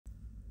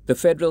The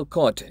federal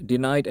court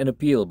denied an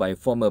appeal by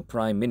former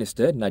Prime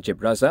Minister Najib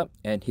Razak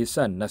and his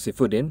son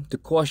Nasifuddin to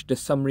quash the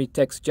summary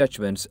tax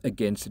judgments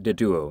against the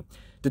duo.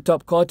 The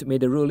top court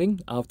made a ruling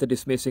after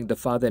dismissing the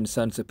father and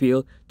son's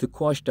appeal to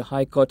quash the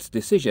High Court's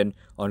decision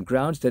on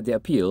grounds that the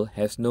appeal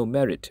has no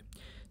merit.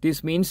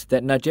 This means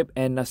that Najib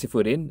and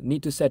Nasifuddin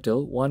need to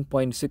settle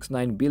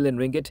 1.69 billion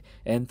ringgit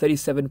and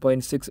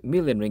 37.6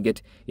 million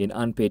ringgit in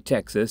unpaid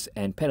taxes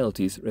and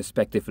penalties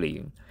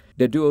respectively.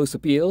 The duo's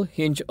appeal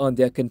hinged on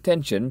their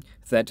contention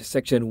that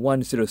Section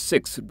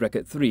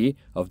 106(3)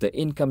 of the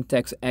Income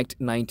Tax Act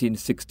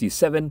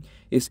 1967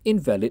 is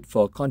invalid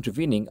for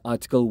contravening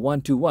Article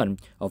 121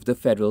 of the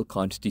Federal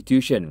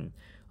Constitution.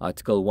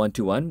 Article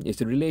 121 is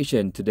in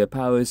relation to the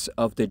powers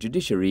of the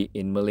judiciary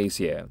in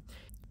Malaysia.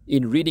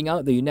 In reading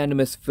out the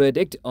unanimous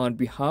verdict on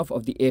behalf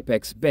of the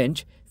Apex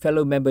bench,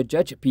 fellow member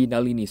Judge P.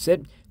 Nalini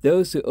said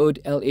those who owed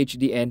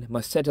LHDN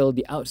must settle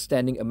the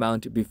outstanding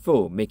amount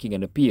before making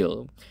an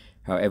appeal.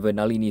 However,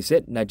 Nalini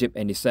said Najib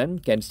and his son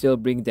can still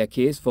bring their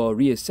case for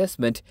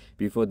reassessment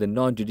before the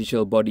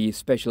non-judicial body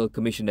Special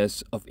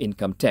Commissioners of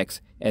Income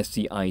Tax,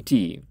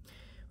 SCIT.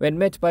 When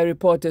met by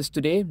reporters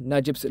today,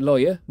 Najib's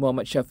lawyer,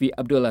 Muhammad Shafi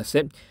Abdullah,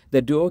 said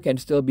the duo can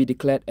still be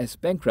declared as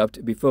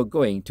bankrupt before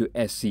going to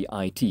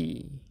SCIT.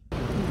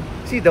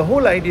 See, the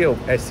whole idea of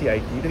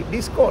SCIT,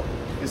 this court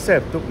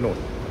itself took note,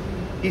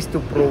 is to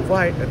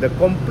provide the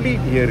complete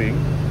hearing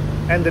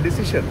and the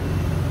decision.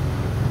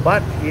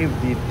 But if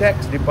the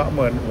tax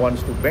department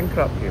wants to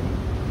bankrupt him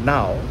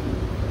now,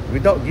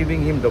 without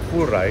giving him the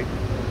full right,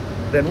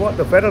 then what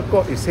the federal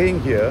court is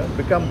saying here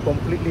becomes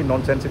completely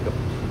nonsensical.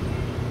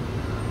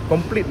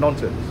 Complete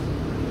nonsense.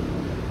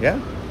 Yeah?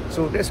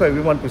 So that's why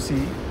we want to see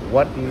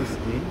what is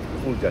the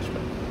full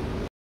judgment.